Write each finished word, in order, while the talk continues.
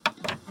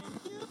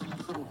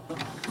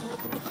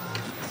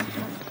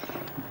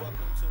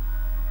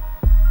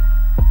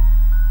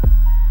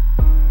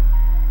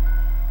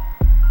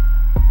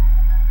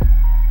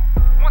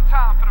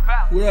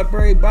up,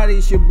 everybody?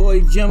 It's your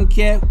boy Jim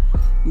Cat.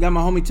 Got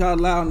my homie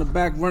Todd Loud in the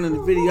back running the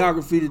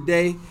videography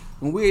today.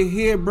 And we're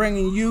here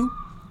bringing you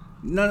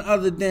none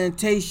other than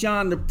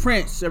Tayshawn the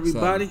Prince,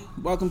 everybody.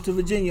 Welcome to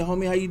Virginia,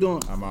 homie. How you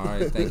doing? I'm all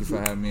right. Thank you for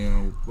having me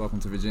on Welcome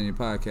to Virginia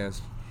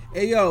podcast.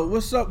 Hey, yo,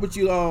 what's up with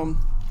you?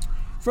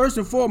 First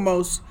and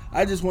foremost,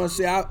 I just want to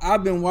say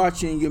I've been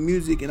watching your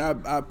music, and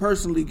I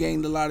personally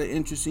gained a lot of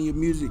interest in your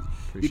music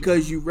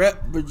because you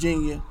rep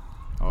Virginia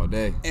all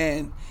day.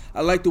 And I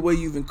like the way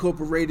you've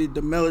incorporated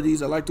the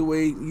melodies. I like the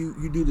way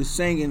you do the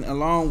singing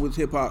along with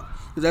hip hop,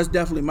 because that's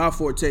definitely my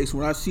forte. So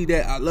when I see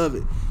that, I love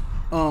it.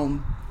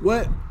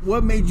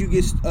 What made you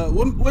get?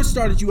 What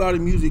started you out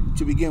in music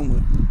to begin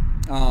with?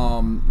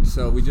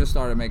 So we just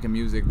started making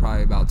music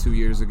probably about 2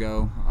 years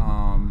ago.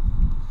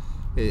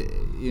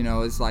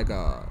 It's like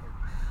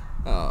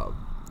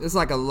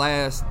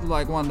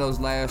one of those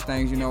last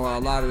things, a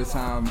lot of the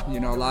time,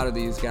 a lot of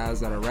these guys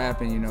that are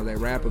rapping, they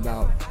rap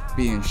about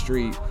being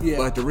street. Yeah.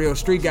 But the real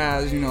street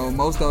guys,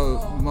 most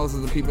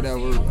of the people that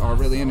are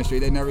really in the street,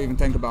 they never even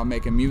think about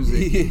making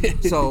music.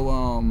 Yeah. So,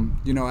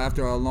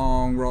 after a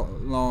long,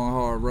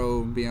 hard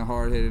road, being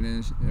hard-headed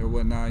and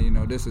whatnot,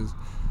 this is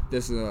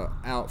a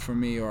out for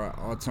me, or an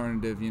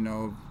alternative,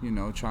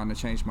 trying to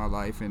change my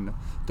life and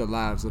the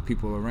lives of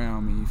people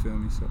around me, you feel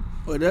me? So.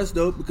 Well, that's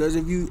dope, because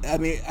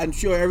I'm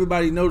sure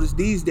everybody noticed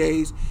these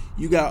days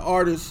you got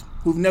artists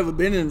who've never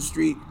been in the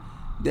street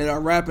that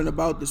are rapping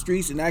about the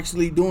streets and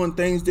actually doing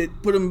things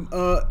that put them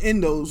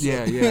in those.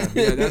 Yeah.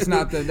 That's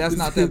not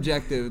the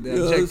objective.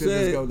 The objective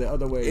is go the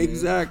other way.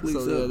 Exactly.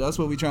 Man. So that's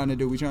what we're trying to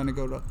do. We're trying to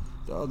go the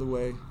other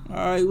way. All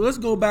right. Well, let's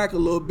go back a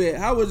little bit.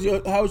 How was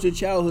your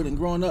childhood and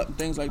growing up and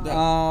things like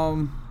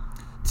that?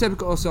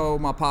 Typical. So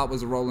my pop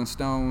was a Rolling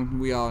Stone.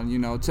 We all,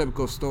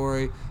 typical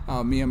story.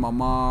 Me and my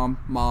mom.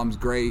 Mom's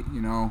great,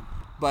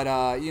 But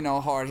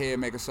hard head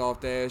make a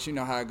soft ass. You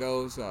know how it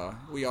goes.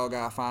 We all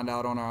gotta find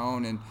out on our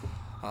own, and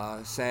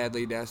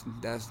sadly, that's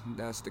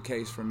the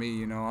case for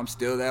me. I'm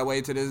still that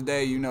way to this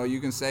day. You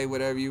can say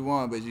whatever you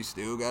want, but you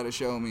still gotta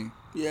show me.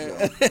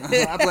 Yeah.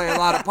 I play a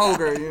lot of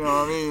poker. You know what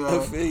I mean? I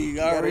feel you.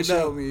 I already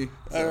show me.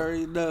 So. I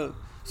already know.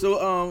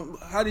 So,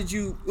 how did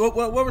you?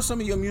 What were some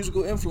of your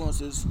musical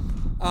influences?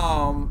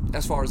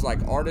 As far as like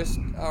artists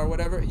or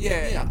whatever,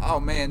 yeah. Oh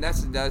man,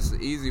 that's the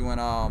easy one.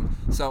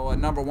 So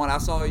number one, I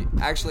follow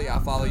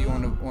you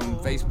on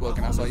Facebook,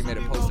 and I saw you made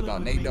a post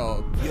about Nate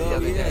Dogg the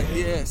other day.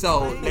 Yeah.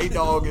 So Nate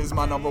Dogg is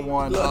my number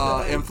one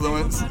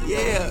influence.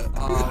 Yeah.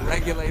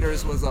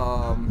 Regulators was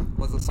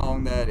a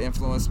song that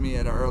influenced me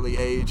at an early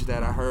age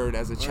that I heard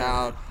as a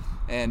child,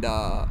 and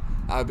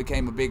I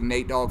became a big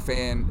Nate Dogg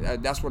fan.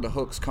 That's where the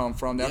hooks come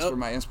from. That's where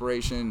my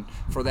inspiration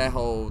for that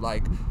whole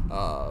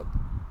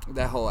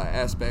that whole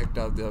aspect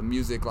of the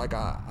music. Like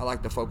I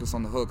like to focus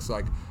on the hooks.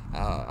 Like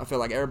I feel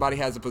like everybody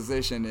has a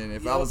position, and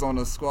if I was on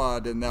the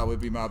squad, then that would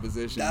be my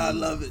position. I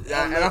love it.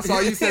 I saw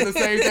you said the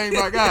same thing.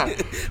 My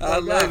God, I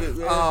love it,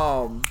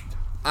 man.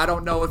 I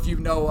don't know if you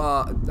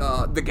know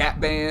the Gap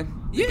Band.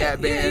 Yeah.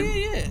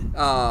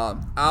 I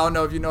don't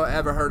know if you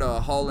ever heard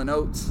of Hall &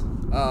 Oates.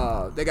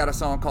 They got a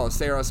song called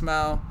Sarah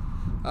Smile.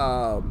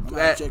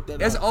 Check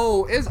that it's out.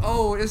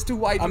 old. It's too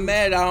white. I'm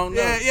mad. I don't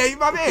know. Yeah, you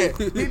my man.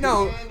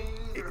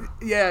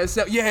 Yeah.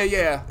 So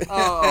yeah.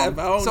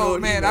 So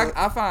man,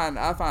 I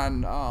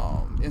find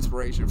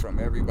inspiration from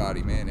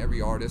everybody, man.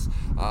 Every artist.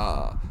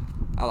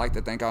 I like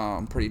to think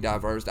I'm pretty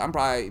diverse. I'm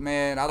probably,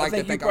 man. I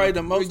think you're probably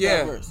the most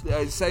diverse.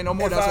 Yeah. Say no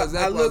more. That's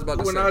exactly what I was about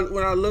to say.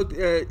 When I looked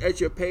at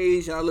your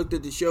page and I looked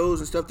at the shows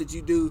and stuff that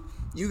you do,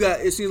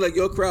 it seems like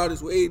your crowd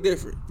is way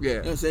different. Yeah. You know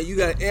what I'm saying? You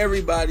got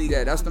everybody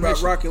that's the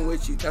mission. Rocking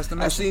with you. That's the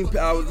mission.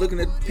 I was looking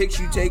at the pics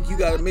you take. You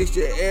got a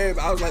mixture of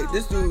everybody. I was like,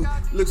 this dude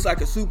looks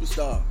like a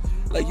superstar.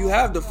 Like, you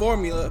have the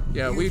formula.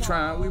 Yeah, we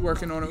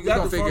working on it. We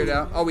gonna figure it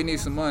out. Oh, we need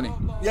some money.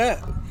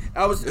 Yeah.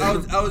 I was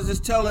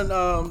just telling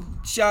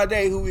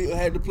Sade, who we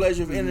had the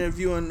pleasure of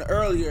interviewing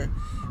earlier, you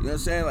know what I'm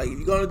saying? Like, if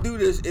you're going to do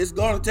this, it's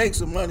going to take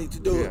some money to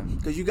do it.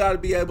 Because you got to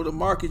be able to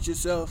market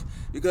yourself.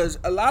 Because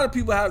a lot of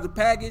people have the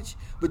package,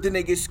 but then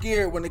they get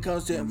scared when it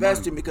comes to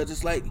investing, because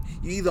it's like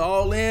you either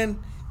all in,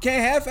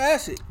 can't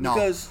half-ass it.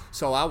 Because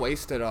so I've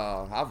wasted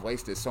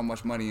so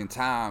much money and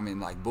time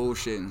and like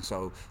bullshitting.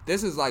 So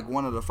this is like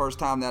one of the first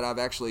time that I've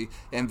actually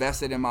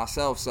invested in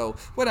myself. So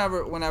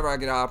whenever I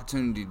get an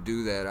opportunity to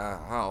do that, I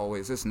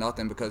always, it's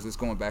nothing, because it's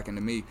going back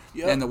into me.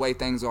 Yep. And the way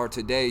things are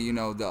today,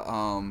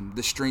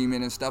 the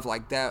streaming and stuff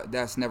like that,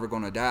 that's never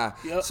going to die.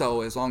 Yep.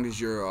 So as long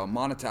as you're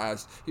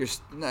monetized,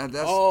 that's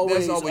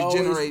always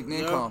generating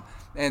income.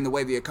 And the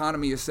way the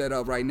economy is set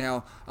up right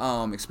now,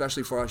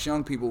 especially for us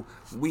young people,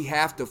 we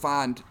have to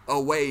find a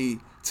way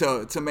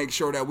to make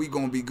sure that we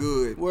gonna be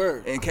good.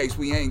 Word. In case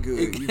we ain't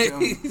good. You feel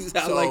me?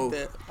 I like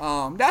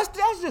that.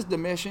 That's just the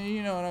mission.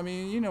 You know what I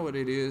mean? You know what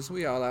it is.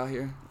 We all out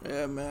here.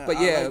 Yeah, man.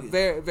 But yeah,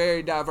 very,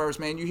 very diverse,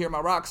 man. You hear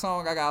my rock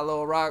song? I got a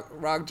little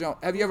rock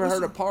jump. Have you ever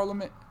heard of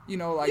Parliament?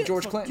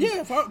 George Clinton?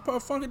 Yeah,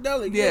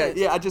 Funkadelic.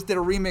 Yeah, I just did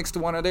a remix to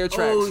one of their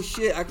tracks. Oh,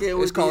 shit. I can't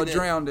wait. It's called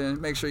Drowned, and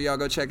make sure y'all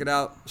go check it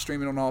out.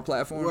 Streaming on all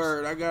platforms.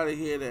 Word, I gotta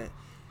hear that.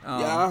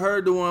 Yeah, I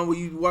heard the one where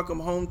you welcome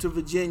home to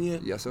Virginia.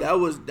 Yes, sir. That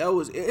was.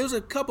 It was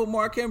a couple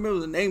more. I can't remember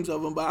the names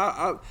of them, but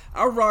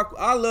I rock.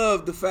 I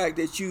love the fact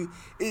that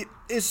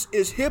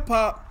it's hip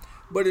hop,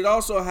 but it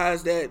also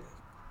has that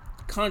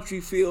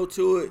country feel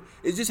to it.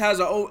 It just has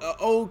an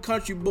old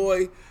country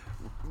boy.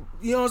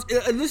 You know,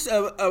 this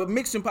a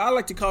mixing pot. I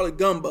like to call it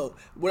gumbo.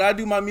 When I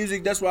do my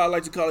music, that's why I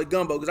like to call it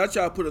gumbo, because I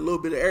try to put a little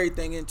bit of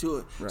everything into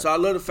it. Right. So I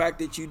love the fact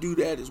that you do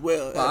that as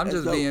well. I'm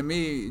just dope. Being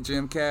me,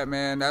 Jim Cat,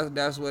 man.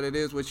 That's what it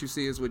is. What you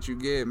see is what you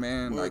get,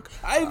 man. Like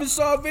I even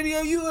saw a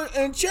video of you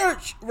in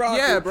church, Rocky.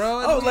 Yeah, bro.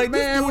 I was like,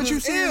 man, what you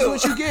see is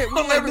what you get.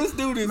 I'm like, this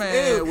dude is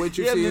ill. What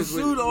you see is the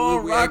suit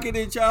on, rocking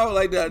and child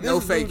like that. No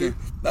faking.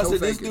 I said,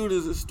 this dude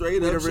is a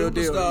straight up real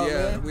deal.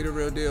 Yeah, we the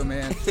real deal,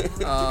 man.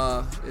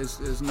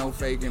 It's no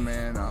faking,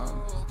 man.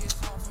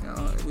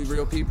 We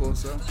real people,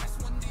 so.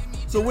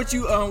 So what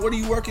are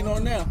you working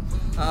on now?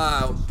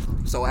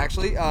 So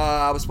actually,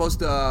 I was supposed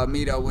to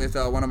meet up with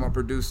one of my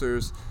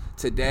producers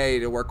today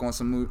to work on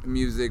some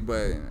music,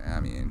 but I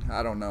mean,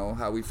 I don't know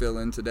how we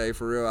feeling today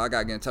for real. I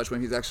gotta get in touch with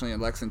him. He's actually in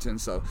Lexington,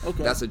 so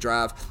that's a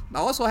drive. I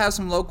also have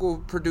some local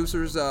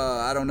producers.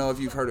 I don't know if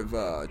you've heard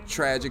of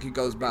Tragic. He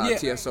goes by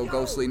TSO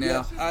Ghostly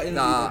now.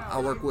 Yeah, I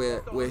work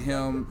with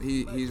him.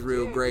 He's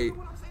real great.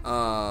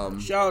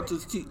 Shout out to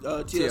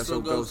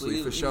TSO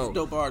Ghostly for sure.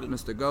 Dope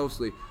artist. Mr.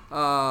 Ghostly.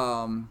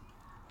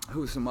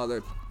 Who's some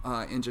other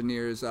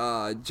engineers?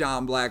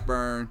 John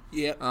Blackburn.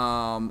 Yeah.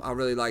 I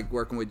really like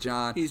working with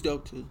John. He's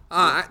dope too.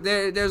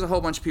 There's a whole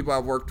bunch of people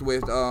I've worked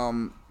with,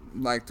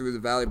 like through the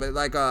valley. But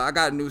like, I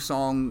got a new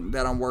song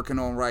that I'm working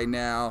on right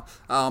now.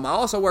 I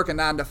also work a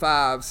 9 to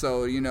 5,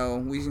 so we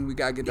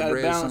gotta get the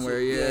bread somewhere.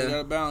 Yeah, you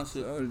gotta balance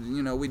it.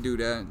 So, we do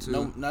that too.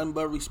 No, nothing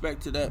but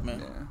respect to that, man.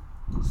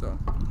 Yeah. So.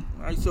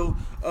 All right, so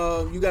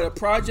you got a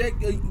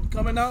project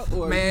coming out,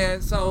 or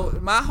man? So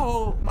my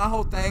whole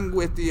thing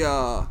with the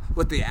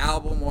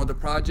album or the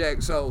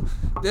project. So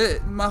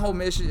my whole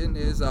mission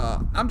is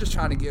I'm just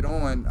trying to get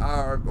on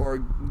or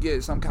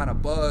get some kind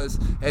of buzz,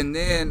 and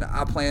then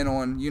I plan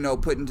on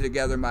putting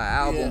together my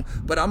album.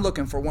 Yeah. But I'm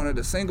looking for one of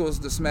the singles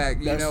to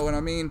smack. You know what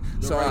I mean?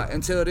 So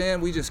until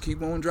then, we just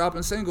keep on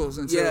dropping singles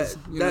until that's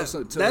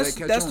they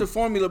catch that's on. The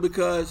formula,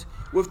 because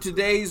with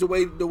today's the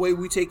way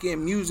we take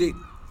in music.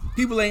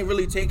 People ain't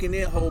really taking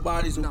in whole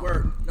bodies of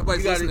work.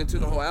 Nobody's listening to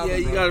the whole album. Yeah,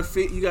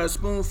 you gotta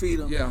spoon feed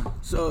them. Yeah.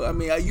 So I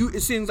mean,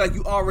 it seems like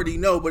you already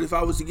know, but if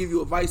I was to give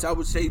you advice, I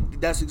would say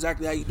that's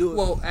exactly how you do it.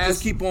 Well,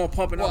 just keep on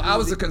pumping. Well, I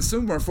was a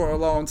consumer for a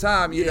long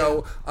time. You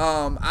know,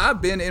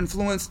 I've been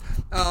influenced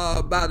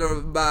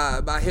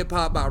by hip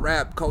hop, by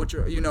rap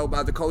culture.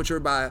 By the culture,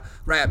 by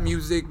rap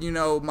music.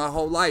 My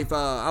whole life.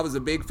 I was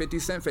a big 50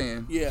 Cent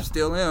fan. Yeah.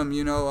 Still am.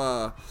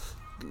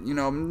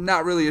 I'm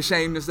not really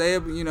ashamed to say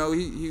it, but,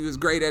 he was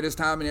great at his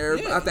time and era.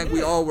 I think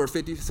we all were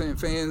 50 Cent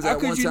fans at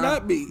one time. How could you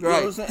not be? You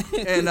right. know what I'm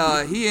saying?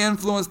 And he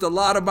influenced a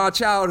lot of my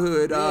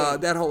childhood.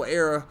 That whole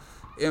era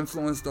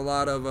influenced a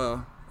lot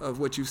of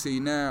what you see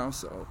now.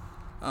 So,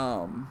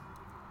 I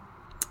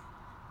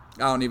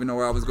don't even know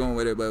where I was going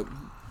with it, but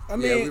I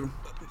mean,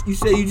 you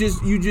say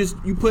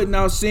you putting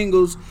out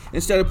singles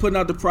instead of putting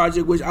out the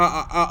project, which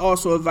I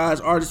also advise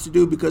artists to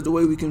do, because the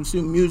way we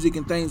consume music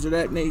and things of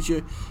that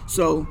nature.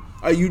 So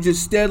are you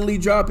just steadily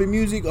dropping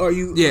music, or are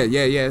you? Yeah.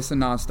 It's a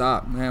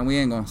nonstop, man. We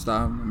ain't gonna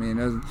stop. I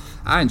mean,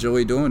 I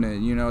enjoy doing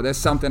it. That's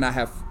something I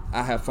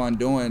have fun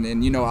doing,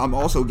 and I'm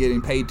also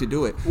getting paid to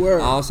do it.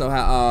 Word. I also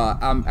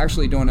I'm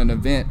actually doing an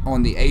event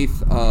on the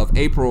 8th of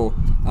April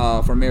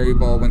for Mary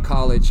Baldwin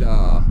College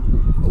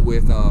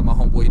with my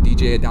homeboy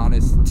DJ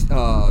Adonis.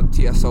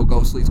 TSO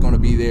Ghostly's going to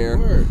be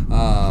there.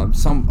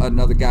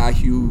 Another guy,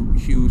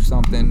 Hugh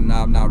something,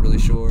 I'm not really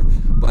sure,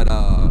 but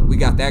we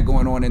got that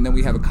going on, and then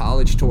we have a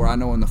college tour I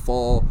know in the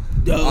fall.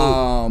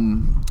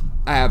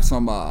 I have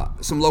some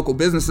local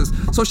businesses.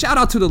 So shout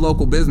out to the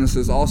local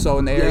businesses also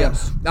in the area.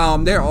 Yes.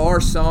 There are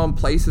some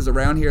places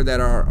around here that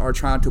are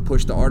trying to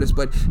push the artists,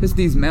 but it's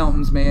these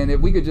mountains, man.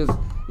 If we could just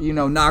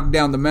knock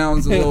down the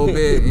mountains a little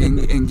bit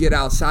and get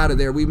outside of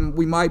there, we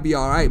might be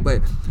all right.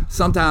 But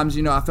sometimes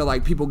I feel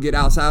like people get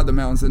outside of the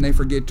mountains and they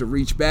forget to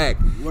reach back.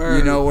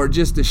 Word. Or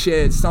just to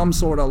shed some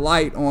sort of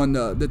light on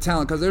the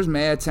talent, because there's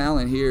mad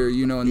talent here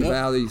in the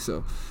valley.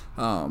 So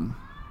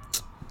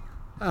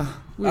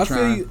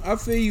I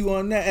feel you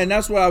on that, and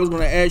that's why I was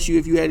going to ask you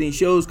if you had any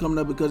shows coming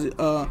up, because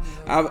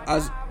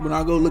when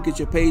I go look at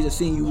your page, I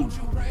seen you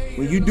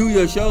when you do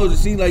your shows. It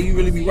seems like you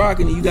really be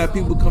rocking, and you got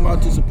people come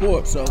out to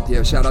support. So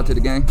yeah, shout out to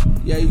the gang.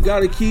 Yeah, you got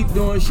to keep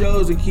doing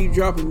shows and keep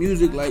dropping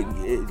music. Like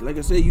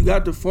I said, you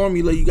got the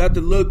formula, you got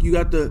the look, you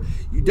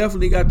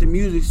definitely got the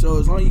music. So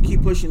as long as you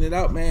keep pushing it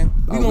out, man,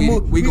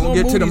 we gonna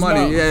get to the money.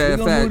 Mountains. Yeah, we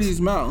gonna facts. move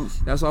these mountains.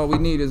 That's all we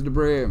need is the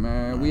bread,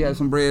 man. We had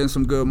some bread and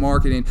some good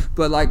marketing,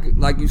 but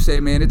like you say,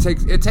 man, it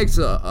takes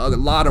a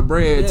lot of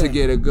bread to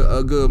get a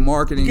good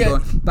marketing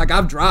going. Like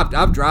I've dropped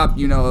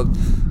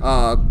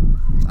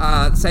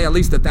say at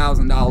least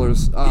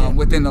 $1,000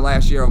 within the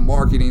last year of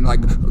marketing,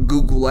 like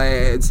Google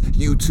ads,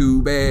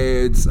 YouTube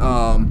ads,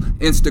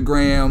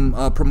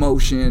 Instagram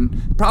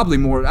promotion. Probably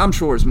more. I'm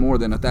sure it's more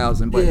than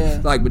 1,000,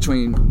 but like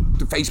between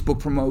the Facebook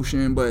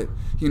promotion. But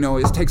you know,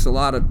 it takes a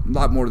lot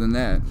more than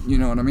that. You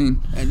know what I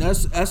mean? And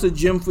that's a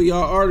gem for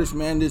y'all artists,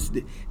 man. This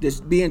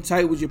being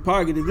tight with your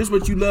pocket. If this is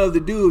what you love to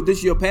do, if this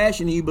is your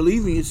passion, and you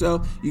believe in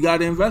yourself, you got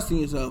to invest in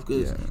yourself,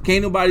 because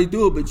can't nobody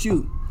do it but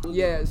you.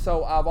 Yeah,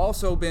 so I've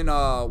also been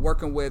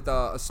working with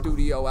a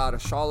studio out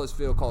of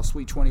Charlottesville called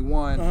Sweet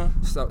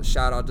 21. So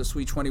shout out to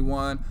Sweet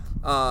 21.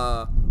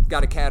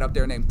 Got a cat up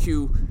there named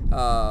Q,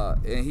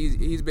 and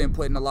he's been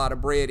putting a lot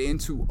of bread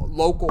into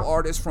local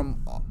artists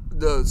from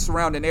the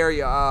surrounding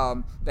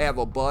area. They have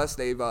a bus.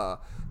 They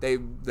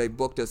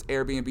booked us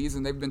Airbnbs,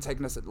 and they've been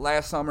taking us.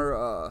 Last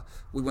summer,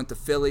 we went to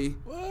Philly.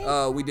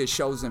 We did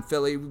shows in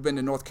Philly. We've been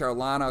to North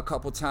Carolina a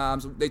couple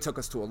times. They took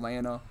us to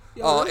Atlanta.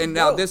 And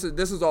now this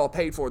is all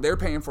paid for. They're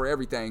paying for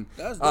everything.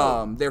 That's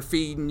dope. They're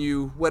feeding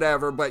you,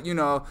 whatever. But you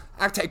know,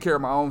 I take care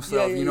of my own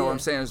stuff. You know what I'm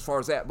saying, as far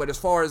as that. But as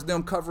far as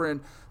them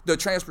covering the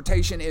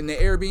transportation in the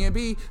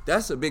Airbnb,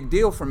 that's a big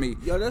deal for me.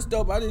 Yo, that's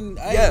dope. I didn't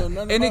know nothing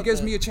and about it gives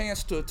that. me a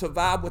chance to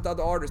vibe with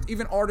other artists,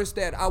 even artists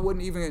that I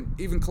wouldn't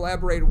even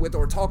collaborate with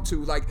or talk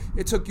to. Like,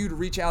 it took you to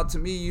reach out to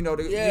me, you know,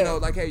 you know,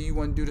 like, hey, you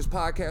want to do this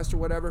podcast or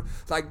whatever.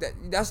 Like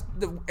that's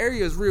the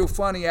area is real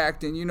funny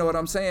acting. You know what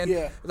I'm saying?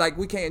 Yeah. Like,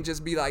 we can't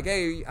just be like,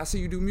 hey, I see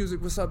you do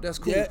music. What's up? That's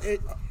cool. Yeah.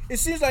 It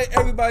seems like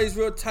everybody's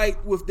real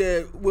tight with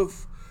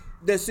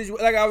their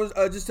situation. Like I was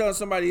just telling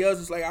somebody else,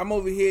 it's like, I'm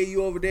over here,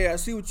 you over there. I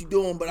see what you're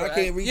doing, but I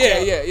can't reach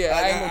out. Yeah.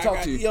 Like, I ain't gonna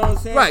talk to you. You know what I'm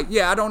saying? Right.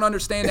 Yeah, I don't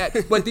understand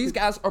that. But these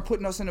guys are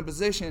putting us in a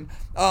position,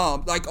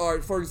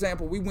 for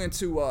example, we went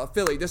to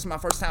Philly. This is my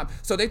first time.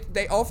 So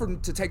they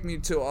offered to take me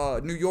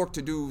to New York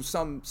to do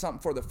something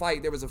for the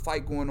fight. There was a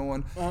fight going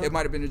on. It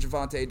might have been a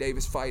Gervonta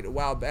Davis fight a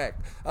while back.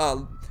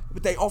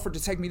 But they offered to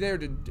take me there,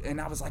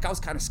 and I was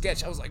kind of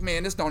sketchy. I was like,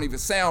 man, this don't even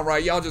sound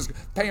right. Y'all just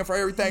paying for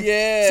everything.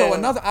 Yeah. So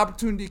another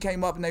opportunity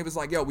came up, and they was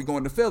like, yo, we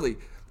going to Philly.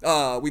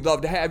 We'd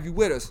love to have you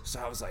with us. So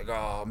I was like,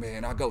 oh,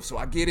 man, I'll go. So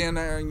I get in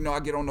there, you know,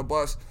 I get on the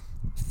bus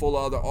full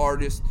of other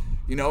artists.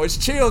 You know, it's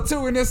chill,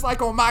 too, and it's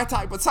like on my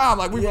type of time.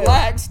 Like, we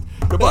relaxed.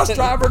 The bus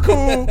driver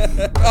cool.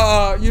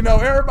 You know,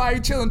 everybody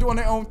chilling, doing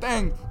their own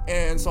thing.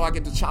 And so I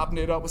get to chopping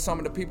it up with some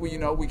of the people, you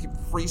know, we can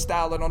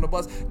freestyle it on the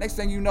bus. Next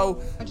thing you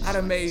know, I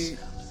done made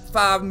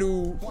 5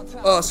 new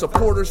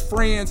supporters,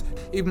 friends,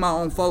 even my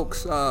own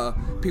folks,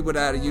 people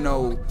that, you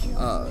know,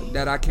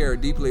 that I care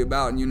deeply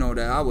about, and you know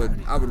that I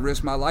would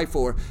risk my life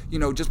for. You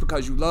know, just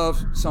because you love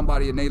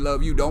somebody and they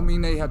love you, don't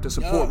mean they have to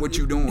support what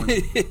you're doing.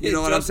 You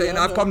know what I'm saying?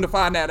 I've come to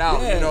find that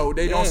out. You know,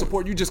 they don't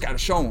support you, just gotta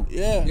show them.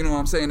 You know what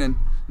I'm saying? And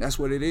that's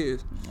what it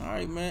is. All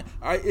right, man.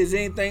 All right, is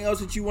there anything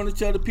else that you want to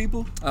tell the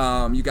people?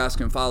 You guys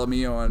can follow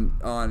me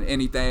on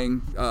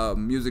anything,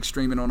 music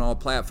streaming on all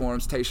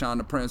platforms. Tayshawn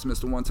the Prince,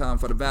 Mr. One Time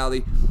for the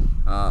Valley.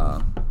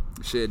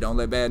 Don't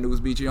let bad news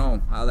beat you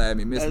home. Holla at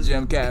me, Mr.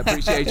 Jim Cat.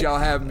 Appreciate y'all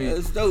having me.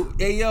 That's dope.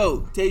 Hey,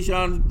 yo,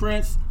 Tayshawn the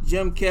Prince,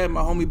 Jim Cat,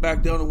 my homie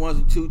back there on the ones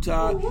and two,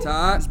 Todd.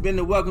 It's been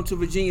the Welcome to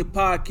Virginia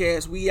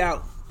podcast. We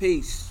out.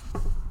 Peace.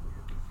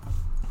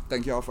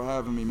 Thank y'all for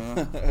having me,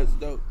 man. That's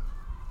dope.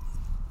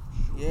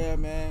 Yeah,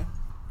 man.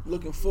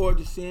 Looking forward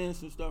to seeing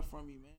some stuff from you, man.